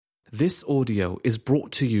This audio is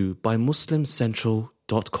brought to you by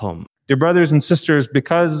MuslimCentral.com. Dear brothers and sisters,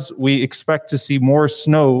 because we expect to see more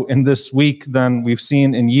snow in this week than we've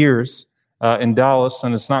seen in years in Dallas,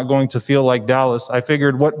 and it's not going to feel like Dallas, I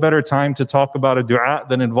figured what better time to talk about a dua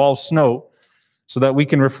that involves snow so that we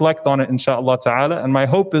can reflect on it, inshallah ta'ala. And my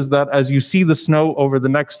hope is that as you see the snow over the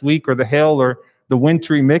next week or the hail or the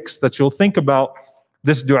wintry mix, that you'll think about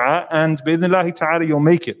this dua and bi'idhnillahi ta'ala you'll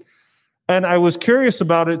make it. And I was curious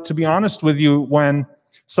about it, to be honest with you, when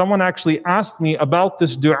someone actually asked me about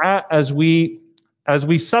this dua as we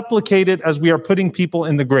supplicated, as we are putting people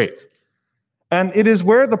in the grave. And it is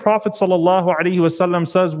where the Prophet ﷺ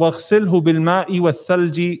says, وَاغْسِلْهُ بِالْمَاءِ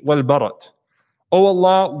وَالثَّلْجِ وَالْبَرَدِ. O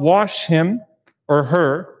Allah, wash him or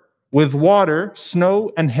her with water,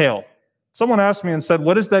 snow, and hail. Someone asked me and said,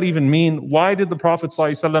 what does that even mean? Why did the Prophet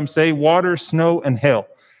ﷺ say water, snow, and hail?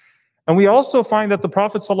 And we also find that the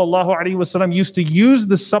Prophet ﷺ used to use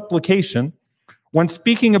this supplication when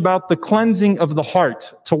speaking about the cleansing of the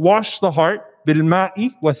heart, to wash the heart,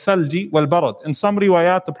 بِالْمَاءِ وَالثَّلْجِ وَالْبَرَدِ. In some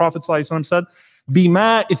riwayat, the Prophet ﷺ said,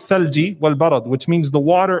 بِمَاءِ الثَّلْجِ وَالْبَرَدِ, which means the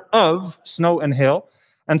water of snow and hail.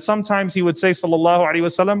 And sometimes he would say, sallallahu alaihi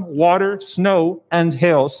wasallam, water, snow, and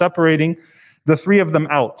hail, separating the three of them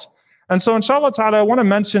out. And so inshallah ta'ala, I want to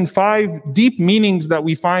mention 5 deep meanings that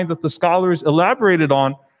we find that the scholars elaborated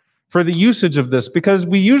on for the usage of this, because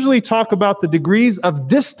we usually talk about the degrees of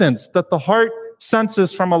distance that the heart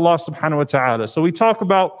senses from Allah subhanahu wa ta'ala. So we talk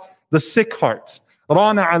about the sick hearts,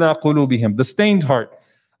 رَانَ عَلَىٰ قُلُوبِهِمْ, the stained heart,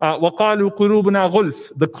 وَقَالُوا قُلُوبُنَا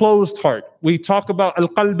غُلْفٌ, the closed heart. We talk about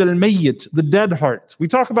الْقَلْبِ الْمَيِّتِ, the dead heart. We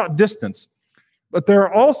talk about distance. But there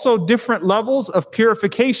are also different levels of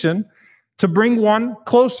purification to bring one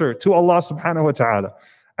closer to Allah subhanahu wa ta'ala.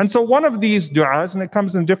 And so one of these du'as, and it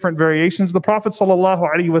comes in different variations, the Prophet sallallahu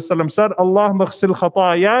alaihi wasallam said, Allahumma ighsil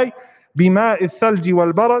khatayai bima'i thalji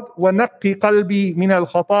wal barad wa naqqi qalbi min al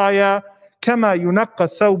khataya kama yunaqqa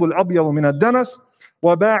ath-thawb al-abyad min ad-danas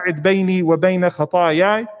wa ba'id bayni wa bayna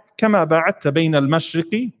khatayai kama ba'adta bayna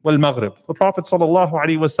al-mashriqi wal maghrib. The Prophet sallallahu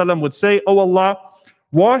alaihi wasallam would say, O Allah,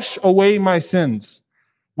 wash away my sins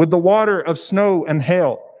with the water of snow and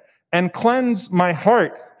hail, and cleanse my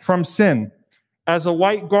heart from sin, as a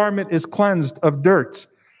white garment is cleansed of dirt.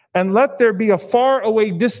 And let there be a far away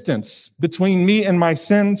distance between me and my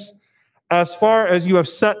sins, as far as you have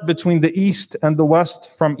set between the east and the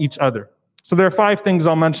west from each other. So there are 5 things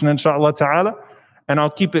I'll mention, inshallah ta'ala, and I'll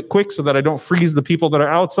keep it quick so that I don't freeze the people that are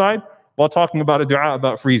outside while talking about a dua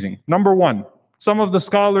about freezing. Number 1, some of the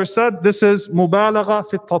scholars said this is mubalagha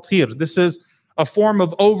fi at-tathhir. This is a form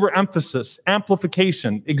of overemphasis,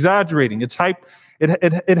 amplification, exaggerating. It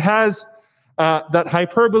has that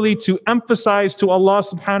hyperbole to emphasize to Allah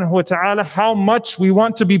subhanahu wa ta'ala how much we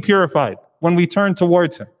want to be purified when we turn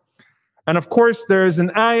towards Him. And of course, there is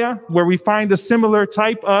an ayah where we find a similar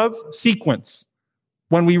type of sequence.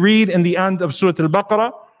 When we read in the end of Surah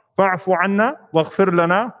Al-Baqarah, فَاعْفُ عَنَّا وَاغْفِرْ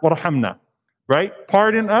لَنَا وَارْحَمْنَا. Right?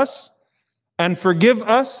 Pardon us and forgive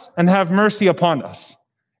us and have mercy upon us.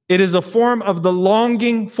 It is a form of the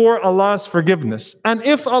longing for Allah's forgiveness. And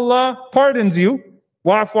if Allah pardons you,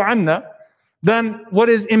 وَاعْفُ عَنَّا, then what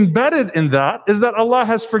is embedded in that is that Allah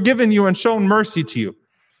has forgiven you and shown mercy to you.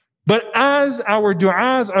 But as our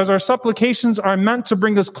du'as, as our supplications are meant to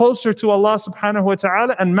bring us closer to Allah subhanahu wa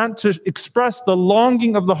ta'ala and meant to express the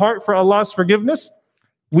longing of the heart for Allah's forgiveness,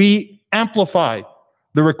 we amplify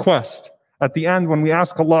the request at the end when we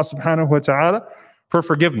ask Allah subhanahu wa ta'ala for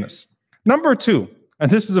forgiveness. Number 2,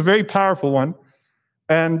 and this is a very powerful one,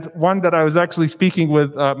 and one that I was actually speaking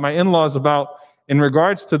with my in-laws about in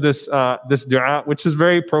regards to this dua, which is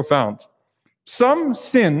very profound. Some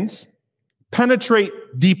sins penetrate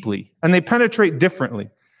deeply, and they penetrate differently.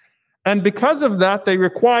 And because of that, they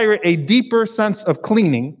require a deeper sense of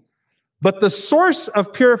cleaning, but the source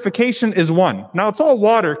of purification is one. Now, it's all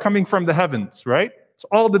water coming from the heavens, right? It's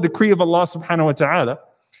all the decree of Allah subhanahu wa ta'ala.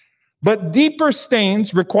 But deeper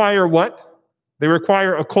stains require what? They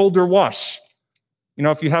require a colder wash. You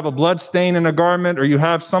know, if you have a blood stain in a garment, or you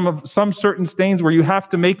have some certain stains where you have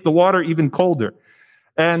to make the water even colder.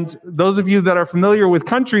 And those of you that are familiar with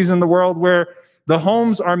countries in the world where the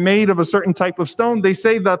homes are made of a certain type of stone, they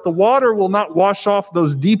say that the water will not wash off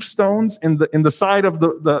those deep stones in the side of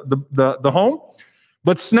the home,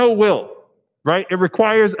 but snow will, right? It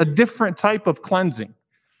requires a different type of cleansing.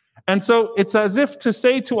 And so it's as if to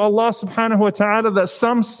say to Allah subhanahu wa ta'ala that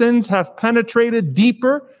some sins have penetrated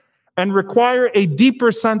deeper and require a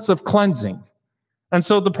deeper sense of cleansing. And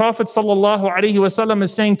so the Prophet sallallahu alaihi wasallam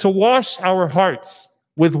is saying to wash our hearts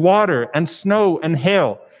with water and snow and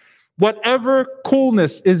hail, whatever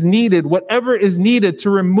coolness is needed, whatever is needed to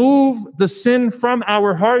remove the sin from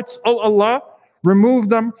our hearts, oh Allah, remove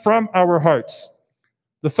them from our hearts.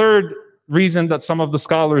 The third reason that some of the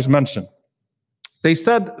scholars mention, they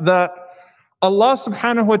said that Allah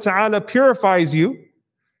subhanahu wa ta'ala purifies you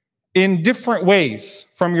in different ways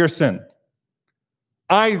from your sin,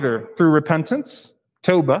 either through repentance,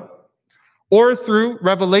 tawbah, or through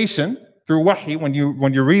revelation, through wahi. When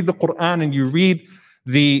you read the Quran and you read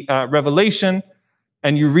the revelation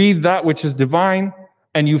and you read that which is divine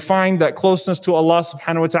and you find that closeness to Allah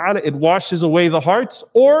subhanahu wa ta'ala, it washes away the hearts,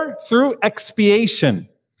 or through expiation,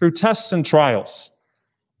 through tests and trials.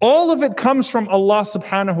 All of it comes from Allah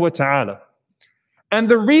subhanahu wa ta'ala. And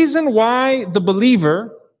the reason why the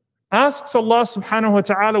believer asks Allah subhanahu wa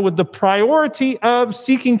ta'ala with the priority of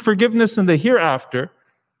seeking forgiveness in the hereafter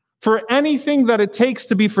for anything that it takes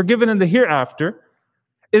to be forgiven in the hereafter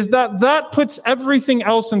is that puts everything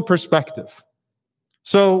else in perspective.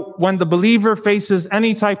 So when the believer faces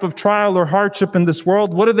any type of trial or hardship in this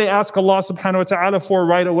world, what do they ask Allah subhanahu wa ta'ala for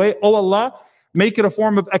right away? Oh Allah, make it a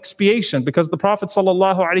form of expiation, because the Prophet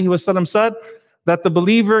sallallahu alaihi wasallam said that the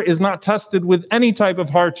believer is not tested with any type of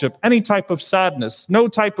hardship, any type of sadness, no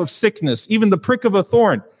type of sickness, even the prick of a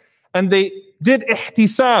thorn. And they did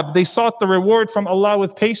ihtisab, they sought the reward from Allah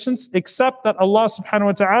with patience, except that Allah subhanahu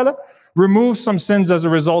wa ta'ala removes some sins as a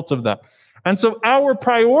result of that. And so our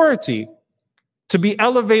priority to be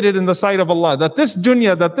elevated in the sight of Allah, that this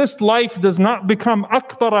dunya, that this life does not become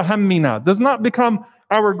akbara hammina, does not become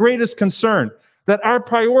our greatest concern, that our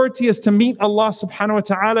priority is to meet Allah subhanahu wa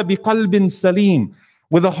ta'ala biqalbin salim,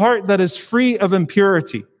 with a heart that is free of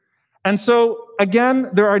impurity. And so again,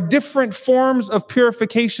 there are different forms of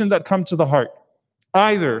purification that come to the heart,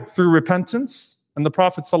 either through repentance. And the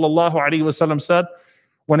Prophet sallallahu alaihi wasallam said,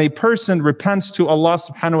 when a person repents to Allah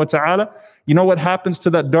subhanahu wa ta'ala, you know what happens to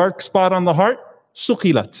that dark spot on the heart?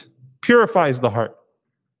 Suqilat, purifies the heart.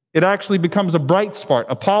 It actually becomes a bright spot,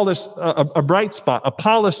 a bright spot, a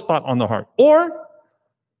polished spot on the heart. Or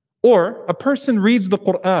a person reads the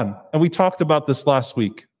Quran, and we talked about this last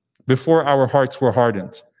week, before our hearts were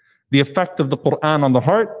hardened. The effect of the Quran on the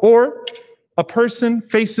heart. Or a person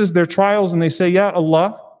faces their trials and they say, Ya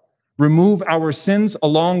Allah, remove our sins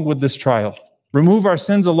along with this trial. Remove our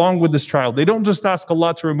sins along with this trial. They don't just ask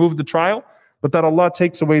Allah to remove the trial, but that Allah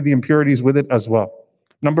takes away the impurities with it as well.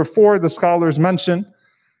 Number 4, the scholars mention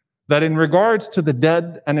that in regards to the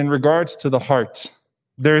dead and in regards to the heart,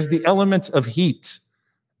 there's the element of heat.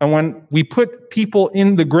 And when we put people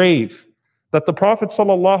in the grave, that the Prophet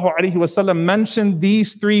ﷺ mentioned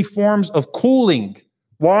these 3 forms of cooling.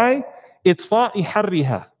 Why? Itfa'i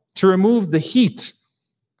harriha, to remove the heat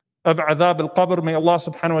of adhab al-qabr. May Allah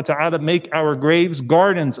subhanahu wa ta'ala make our graves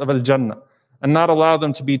gardens of al-Jannah and not allow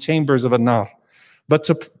them to be chambers of an-nar. But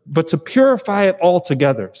to purify it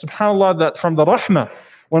altogether. SubhanAllah, that from the rahmah,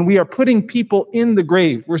 when we are putting people in the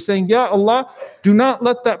grave, we're saying, Ya Allah, do not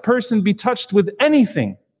let that person be touched with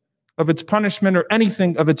anything of its punishment or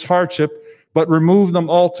anything of its hardship, but remove them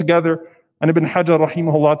altogether. And Ibn Hajar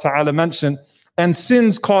rahimahullah ta'ala mentioned, and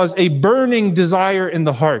sins cause a burning desire in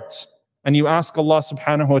the heart. And you ask Allah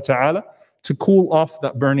subhanahu wa ta'ala to cool off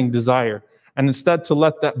that burning desire, and instead to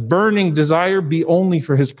let that burning desire be only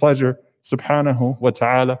for His pleasure subhanahu wa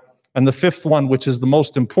ta'ala. And the 5th one, which is the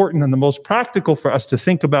most important and the most practical for us to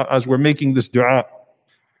think about as we're making this dua,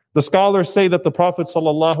 the scholars say that the Prophet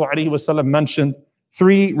sallallahu alaihi wasallam mentioned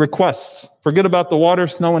 3 requests. Forget about the water,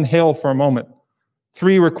 snow, and hail for a moment.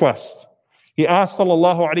 3 requests. He asked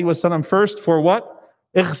sallallahu alaihi wasallam first for what?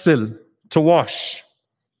 Ighsil, to wash.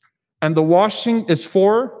 And the washing is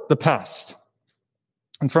for the past.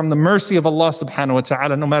 And from the mercy of Allah subhanahu wa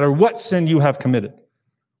ta'ala, no matter what sin you have committed,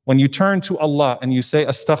 when you turn to Allah and you say,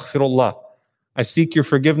 Astaghfirullah, I seek your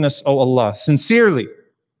forgiveness, O Allah, sincerely,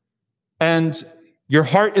 and your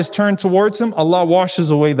heart is turned towards Him, Allah washes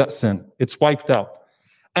away that sin. It's wiped out.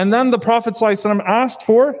 And then the Prophet ﷺ asked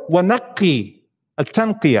for وَنَقِّي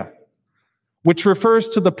التَّنْقِيَةِ, which refers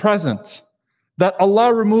to the present, that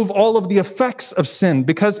Allah remove all of the effects of sin,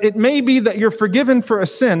 because it may be that you're forgiven for a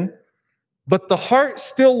sin, but the heart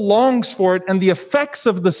still longs for it, and the effects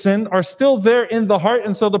of the sin are still there in the heart.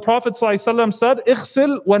 And so the Prophet ﷺ said,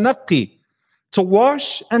 "Ighsil wa naqqi," to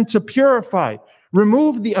wash and to purify.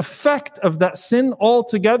 Remove the effect of that sin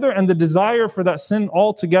altogether and the desire for that sin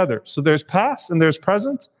altogether. So there's past and there's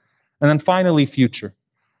present, and then finally future.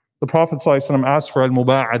 The Prophet ﷺ asked for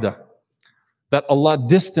al-muba'ada, that Allah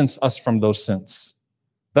distance us from those sins.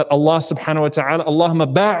 That Allah subhanahu wa ta'ala,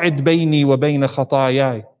 Allahumma ba'id bayni wa bayna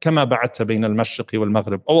khatayai, kama ba'adta bayna al-mashriqi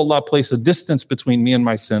wal-maghrib. Oh Allah, place a distance between me and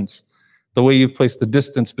my sins, the way you've placed the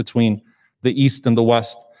distance between the east and the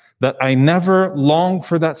west. that I never long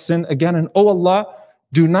for that sin again. And oh Allah,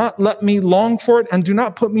 do not let me long for it and do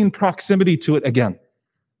not put me in proximity to it again.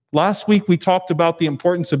 Last week, we talked about the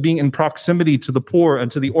importance of being in proximity to the poor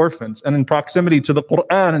and to the orphans, and in proximity to the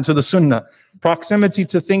Quran and to the Sunnah, proximity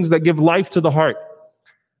to things that give life to the heart.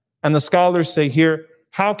 And the scholars say here,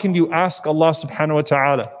 how can you ask Allah subhanahu wa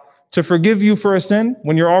ta'ala to forgive you for a sin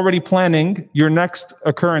when you're already planning your next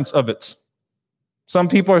occurrence of it? Some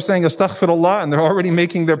people are saying astaghfirullah and they're already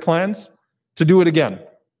making their plans to do it again.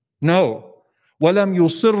 No. وَلَمْ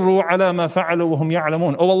يُصِرُّوا عَلَى مَا فَعَلُوا وَهُمْ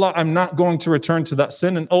يَعْلَمُونَ. Oh Allah, I'm not going to return to that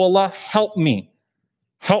sin. And oh Allah, help me.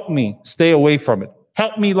 Help me stay away from it.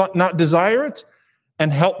 Help me not desire it,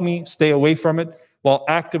 and help me stay away from it while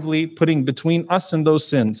actively putting between us and those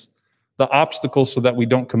sins the obstacles so that we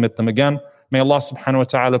don't commit them again. May Allah subhanahu wa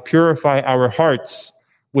ta'ala purify our hearts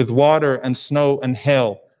with water and snow and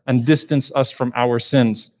hail and distance us from our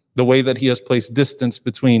sins the way that He has placed distance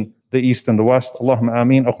between the East and the West. Allahumma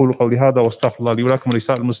ameen. أقول قولي هذا واستغفر الله لي ولكم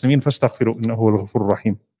ولسائر المسلمين فاستغفروا إنه هو الغفور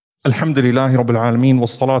الرحيم. الحمد لله رب العالمين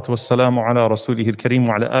والصلاة والسلام على رسوله الكريم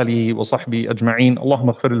وعلى آله وصحبه أجمعين. اللهم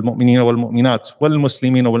اغفر للمؤمنين والمؤمنات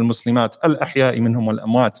والمسلمين والمسلمات الأحياء منهم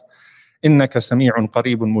والأموات إنك سميع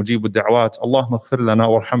قريب مجيب الدعوات. اللهم اغفر لنا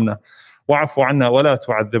وارحمنا واعف عنا ولا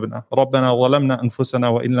تعذبنا. ربنا ظلمنا أنفسنا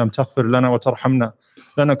وإن لم تغفر لنا وترحمنا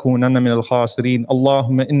لنكونن من الخاسرين.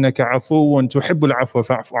 اللهم إنك عفو تحب العفو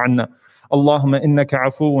فاعف عنا. اللهم إنك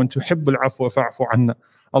عفو تحب العفو فاعف عنا.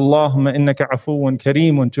 اللهم إنك عفو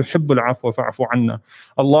كريم تحب العفو فاعف عنا.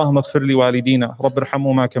 اللهم اغفر لوالدينا رب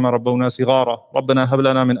ارحمهما كما ربونا صغارا. ربنا هب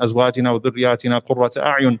لنا من أزواجنا وذرياتنا قرة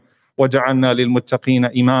أعين وجعلنا للمتقين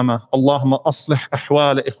إماما. اللهم أصلح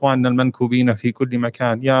أحوال إخواننا المنكوبين في كل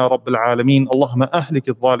مكان يا رب العالمين. اللهم أهلك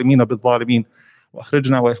الظالمين بالظالمين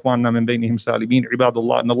وأخرجنا وإخواننا من بينهم سالمين. عباد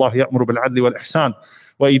الله، إن الله يأمر بالعدل والإحسان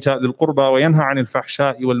وإيتاء ذي القربى وينهى عن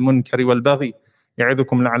الفحشاء والمنكر والبغي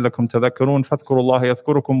يعظكم لعلكم تذكرون. فاذكروا الله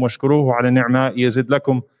يذكركم واشكروه على نعمائه يزد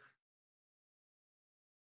لكم